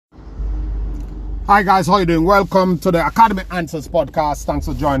Hi guys, how you doing? Welcome to the Academic Answers podcast. Thanks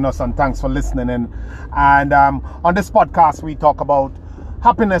for joining us and thanks for listening in. And on this podcast, we talk about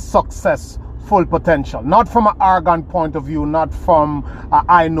happiness, success, full potential. Not from an arrogant point of view, not from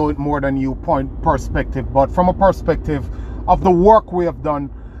I know it more than you perspective, but from a perspective of the work we have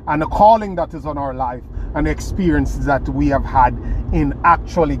done and the calling that is on our life and the experiences that we have had in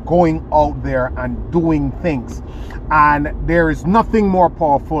actually going out there and doing things. And there is nothing more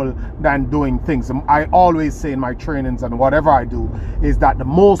powerful than doing things. I always say in my trainings and whatever I do is that the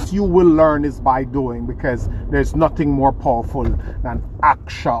most you will learn is by doing, because there's nothing more powerful than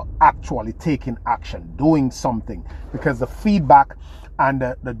actually taking action, doing something, because the feedback and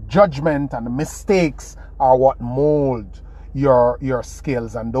the judgment and the mistakes are what mold your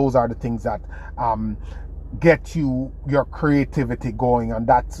skills, and those are the things that get you your creativity going, and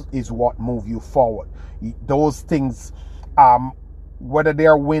that is what move you forward. Those things, whether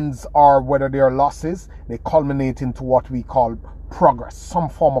they're wins or whether they're losses, they culminate into what we call progress, some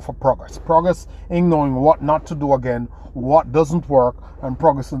form of a progress in knowing what not to do again, what doesn't work, and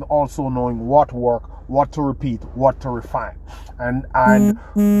progress in also knowing what work, what to repeat, what to refine.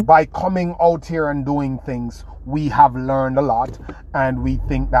 And by coming out here and doing things, we have learned a lot, and we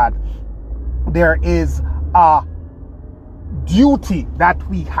think that there is a duty that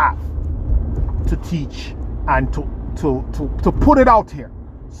we have to teach and to put it out here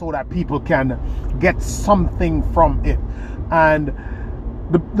so that people can get something from it. And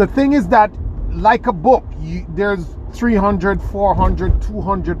the thing is that, like a book, there's 300, 400,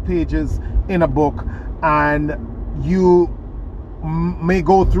 200 pages in a book, and you may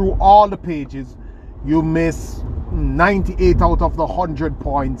go through all the pages, you miss 98 out of the 100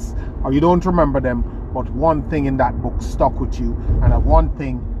 points, or you don't remember them, but one thing in that book stuck with you, and that one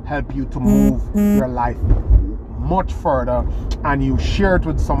thing helped you to move your life much further, and you share it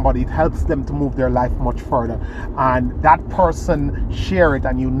with somebody, it helps them to move their life much further, and that person share it,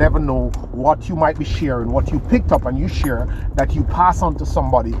 and you never know what you might be sharing, what you picked up and you share, that you pass on to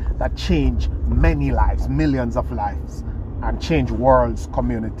somebody that change many lives, millions of lives, and change worlds,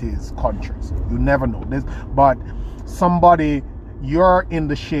 communities, countries. You never know this, but somebody, you're in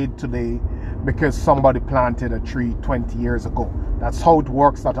the shade today because somebody planted a tree 20 years ago. That's how it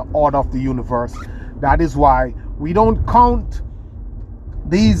works at the order of the universe. That is why we don't count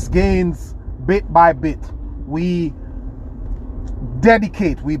these gains bit by bit. We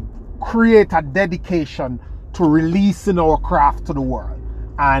create a dedication to releasing our craft to the world.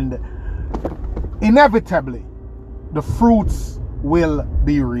 And inevitably, the fruits will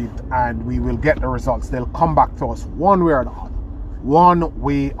be reaped and we will get the results. They'll come back to us one way or the other. One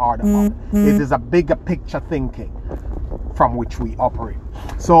way or the other. It is a bigger picture thinking from which we operate.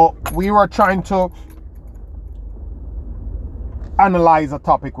 So we were trying to analyze a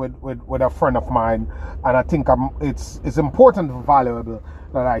topic with a friend of mine, and I think it's important and valuable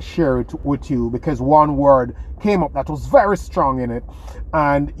that I share it with you, because one word came up that was very strong in it,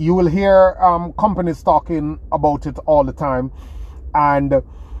 and you will hear companies talking about it all the time, and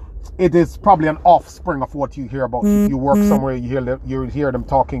it is probably an offspring of what you hear about. You work somewhere, you'll hear them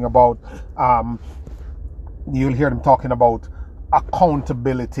talking about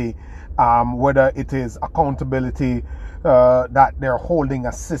accountability, whether it is accountability that they're holding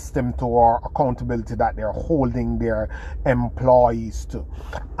a system to, or accountability that they're holding their employees to.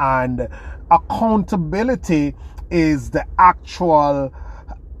 And accountability is the actual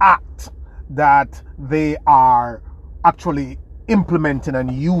act that they are actually implementing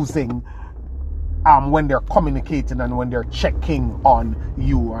and using when they're communicating and when they're checking on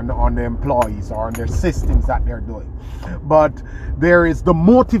you and on the employees or on their systems that they're doing. But there is the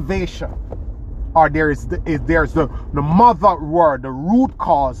motivation, or there's the mother word, the root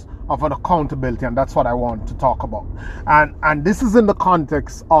cause of an accountability, and that's what I want to talk about. And this is in the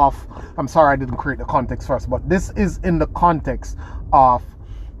context of, I'm sorry I didn't create the context first, but this is in the context of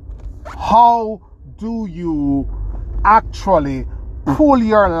how do you actually pull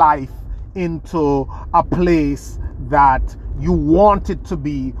your life into a place that you want it to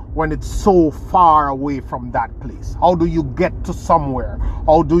be when it's so far away from that place. How do you get to somewhere?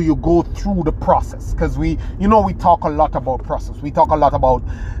 How do you go through the process? Because we talk a lot about process. We talk a lot about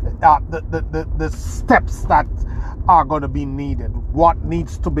the steps that are going to be needed, what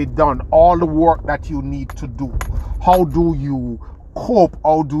needs to be done, all the work that you need to do. How do you cope?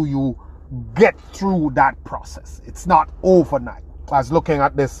 How do you get through that process? It's not overnight. I was looking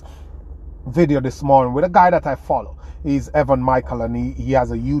at this video this morning with a guy that I follow. He's Evan Michael, and he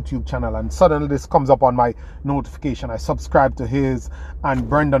has a YouTube channel, and suddenly this comes up on my notification. I subscribe to his and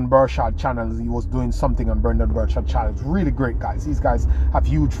Brendan Burchard channels. He was doing something on Brendan Burchard channel. It's really great, guys. These guys have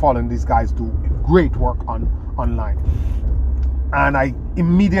huge following. These guys do great work online. And I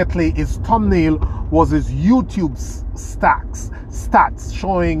immediately, his thumbnail was his YouTube stats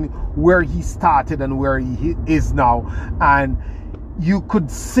showing where he started and where he is now. And you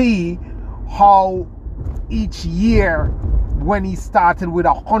could see how each year, when he started with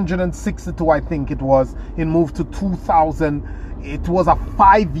 162, I think it was, he moved to 2,000. It was a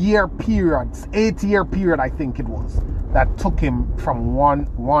 5-year period, 8-year period, I think it was, that took him from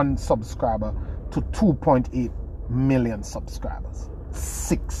one subscriber to 2.8 million subscribers.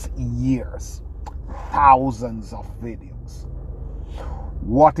 6 years, thousands of videos.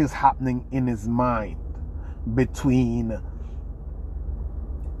 What is happening in his mind between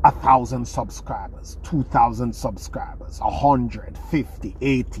 1,000 subscribers, 2,000 subscribers, 100, 50,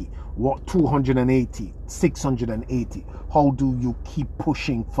 80, 280, 680? How do you keep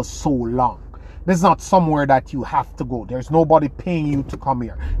pushing for so long? This is not somewhere that you have to go. There's nobody paying you to come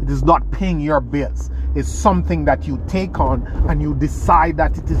here. It is not paying your bills. It's something that you take on and you decide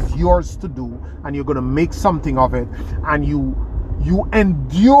that it is yours to do, and you're going to make something of it, and you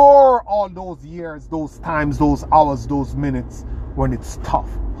endure all those years, those times, those hours, those minutes when it's tough.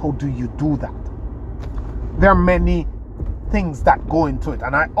 How do you do that? There are many things that go into it,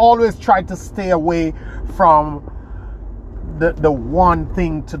 and I always try to stay away from the one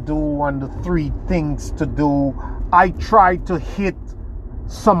thing to do and the 3 things to do. I try to hit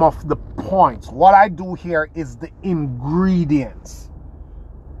some of the points. What I do here is the ingredients.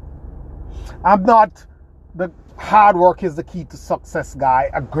 I'm not the hard work is the key to success guy.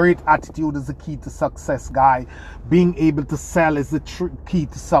 A great attitude is the key to success guy. Being able to sell is the key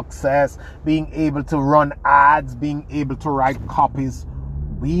to success. Being able to run ads, being able to write copies.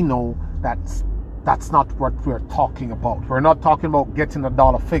 We know that's not what we're talking about. We're not talking about getting a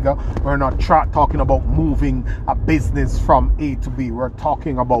dollar figure. We're not talking about moving a business from A to B. We're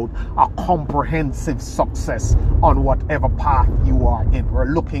talking about a comprehensive success on whatever path you are in. We're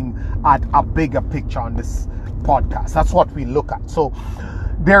looking at a bigger picture on this podcast. That's what we look at. So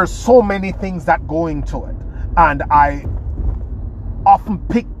there's so many things that go into it, and I often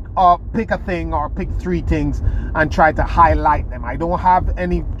pick a thing or pick 3 things and try to highlight them. I don't have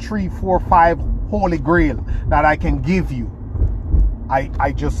any 3, 4, 5 holy grail that I can give you.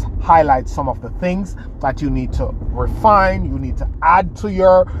 I just highlight some of the things that you need to refine, you need to add to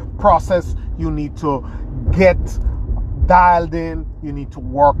your process, you need to get dialed in, you need to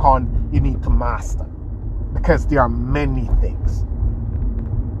work on, you need to master. Because there are many things.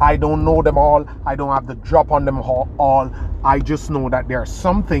 I don't know them all. I don't have the drop on them all. I just know that there are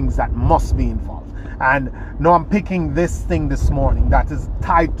some things that must be involved. And now I'm picking this thing this morning that is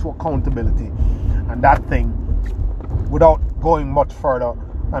tied to accountability. And that thing, without going much further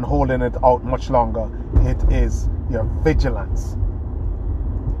and holding it out much longer, it is your vigilance.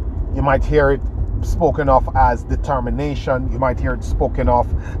 You might hear it spoken of as determination. You might hear it spoken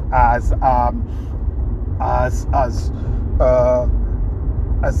of as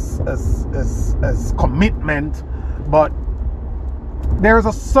commitment, but there's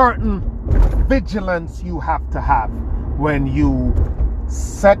a certain vigilance you have to have when you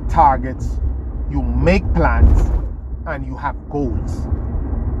set targets, you make plans, and you have goals,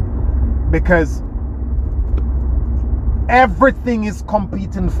 because everything is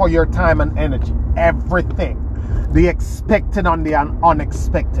competing for your time and energy. Everything, the expected and the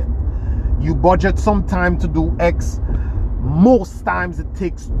unexpected. You budget some time to do X. Most times it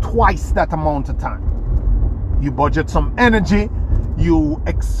takes twice that amount of time. You budget some energy, you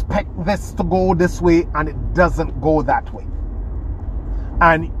expect this to go this way, and it doesn't go that way.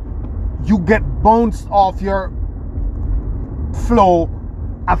 And you get bounced off your flow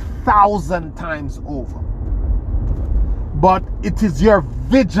 1,000 times over. But it is your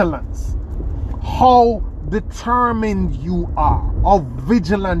vigilance, how determined you are, how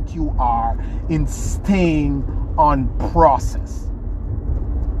vigilant you are in staying on process,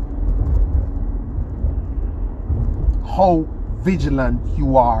 how vigilant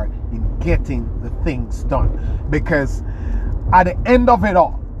you are in getting the things done. Because at the end of it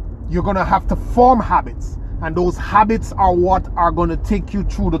all, you're going to have to form habits, and those habits are what are going to take you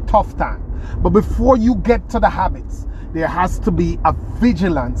through the tough time. But before you get to the habits, there has to be a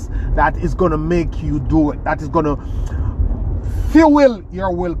vigilance that is going to make you do it, that is going to fuel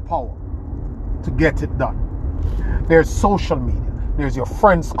your willpower to get it done. There's social media, there's your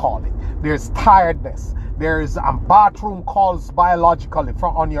friends calling, There's tiredness. There is bathroom calls biologically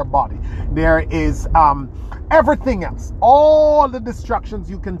on your body. There is everything else. All the distractions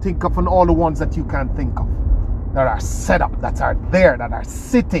you can think of and all the ones that you can't think of that are set up, that are there, that are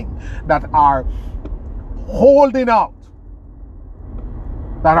sitting, that are holding out,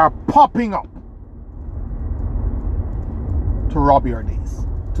 that are popping up to rob your days,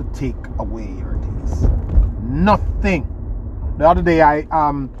 to take away your days. Nothing. The other day I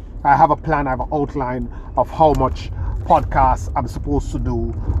have a plan, I have an outline of how much podcasts I'm supposed to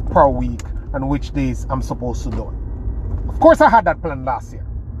do per week and which days I'm supposed to do it. Of course I had that plan last year.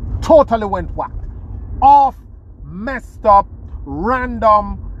 Totally went whack. Off, messed up,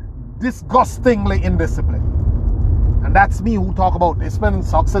 random, disgustingly indisciplined. And that's me who talk about discipline and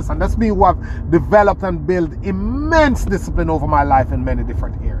success, and that's me who have developed and built immense discipline over my life in many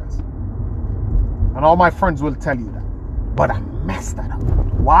different areas. And all my friends will tell you that. But I messed that up.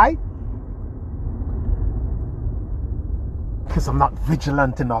 Why? Because I'm not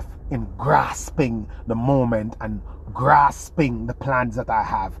vigilant enough in grasping the moment and grasping the plans that I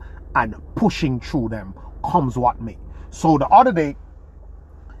have and pushing through them, comes what may. So the other day,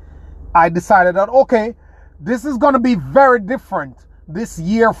 I decided that, okay, this is going to be very different this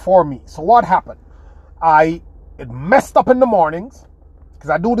year for me. So what happened? It messed up in the mornings, because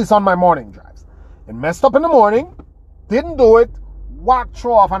I do this on my morning drives. It messed up in the morning, didn't do it, walked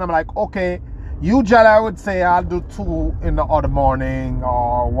through off, and I'm like, okay, usually I would say I'll do 2 in the other morning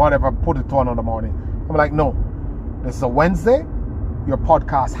or whatever, put it to another morning. I'm like, no, this is a Wednesday. Your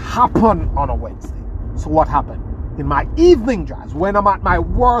podcast happened on a Wednesday. So what happened? In my evening drives, when I'm at my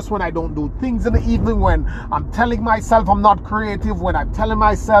worst, when I don't do things in the evening, when I'm telling myself I'm not creative, when I'm telling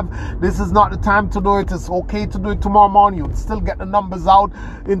myself this is not the time to do it, it's okay to do it tomorrow morning, you'll still get the numbers out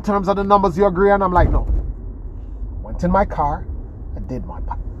in terms of the numbers you agree on. I'm like, no. Went in my car, I did my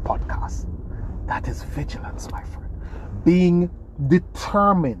podcast. That is vigilance, my friend. Being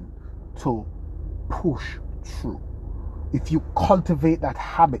determined to push through. If you cultivate that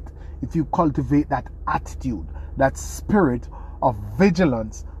habit, if you cultivate that attitude, that spirit of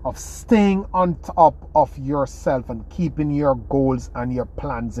vigilance, of staying on top of yourself and keeping your goals and your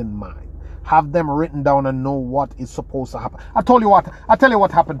plans in mind. Have them written down and know what is supposed to happen. I tell you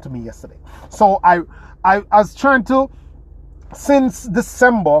what happened to me yesterday. So I was trying to, since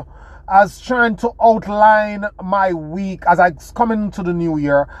December, I was trying to outline my week. As I was coming into the new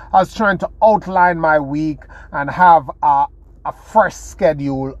year, I was trying to outline my week and have a fresh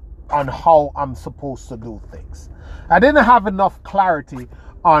schedule on how I'm supposed to do things. I didn't have enough clarity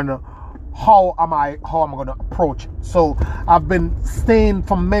on how I'm going to approach it. So I've been staying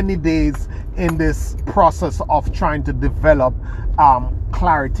for many days in this process of trying to develop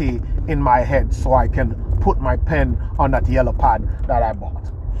clarity in my head so I can put my pen on that yellow pad that I bought.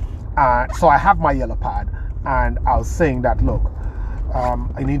 So I have my yellow pad, and I was saying that, look,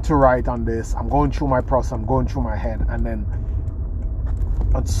 I need to write on this. I'm going through my process, I'm going through my head, and then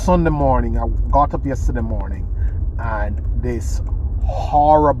on Sunday morning, I got up yesterday morning, and this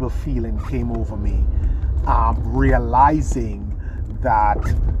horrible feeling came over me, realizing that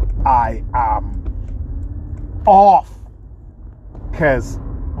I am off, because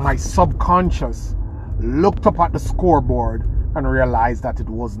my subconscious looked up at the scoreboard and realized that it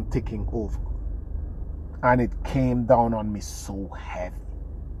wasn't ticking over, and it came down on me so heavy,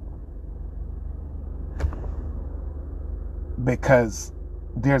 because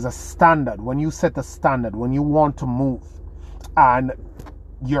there's a standard. When you set a standard, when you want to move and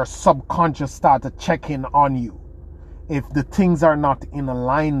your subconscious start to check in on you, if the things are not in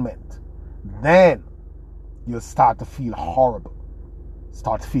alignment, then you'll start to feel horrible,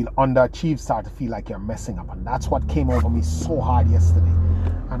 start to feel underachieved, start to feel like you're messing up. And that's what came over me so hard yesterday.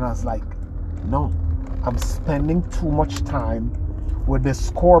 And I was like, no, I'm spending too much time with the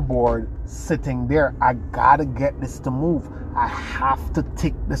scoreboard sitting there. I gotta get this to move. I have to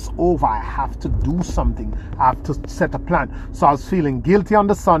tick this over. I have to do something. I have to set a plan. So I was feeling guilty on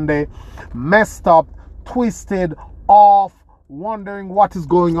the Sunday, messed up, twisted, off, wondering what is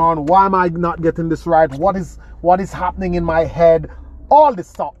going on. Why am I not getting this right? What is happening in my head? All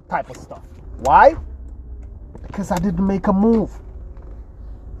this type of stuff. Why? Because I didn't make a move.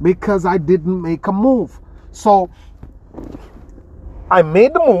 So I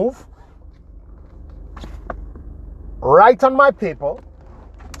made the move, write on my paper,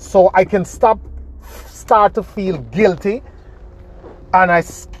 so I can start to feel guilty. And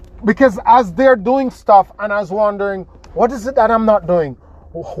because as they're doing stuff, and I was wondering, what is it that I'm not doing?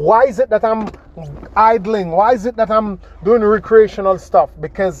 Why is it that I'm idling? Why is it that I'm doing recreational stuff?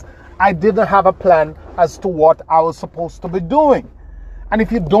 Because I didn't have a plan as to what I was supposed to be doing. And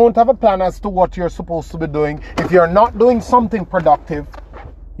if you don't have a plan as to what you're supposed to be doing, if you're not doing something productive,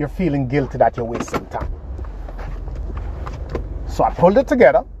 you're feeling guilty that you're wasting time. So I pulled it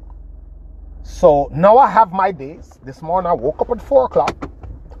together. So now I have my days. This morning I woke up at 4 o'clock.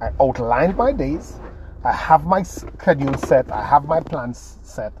 I outlined my days. I have my schedule set. I have my plans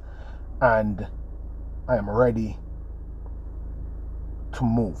set. And I am ready to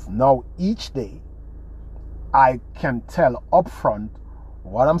move. Now each day I can tell upfront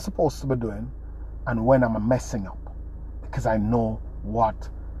what I'm supposed to be doing and when I'm messing up, because I know what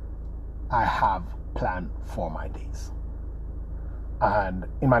I have planned for my days. And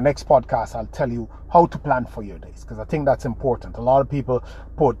in my next podcast, I'll tell you how to plan for your days, because I think that's important. A lot of people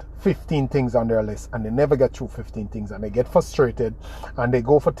put 15 things on their list and they never get through 15 things, and they get frustrated and they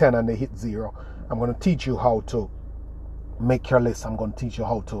go for 10 and they hit 0. I'm going to teach you how to make your list. I'm going to teach you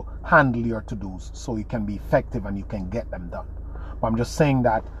how to handle your to-dos so you can be effective and you can get them done. But I'm just saying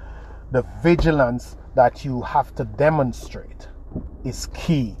that the vigilance that you have to demonstrate is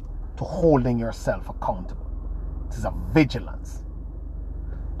key to holding yourself accountable. It is a vigilance.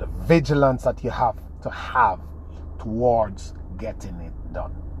 The vigilance that you have to have towards getting it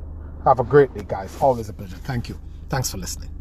done. Have a great day, guys. Always a pleasure. Thank you. Thanks for listening.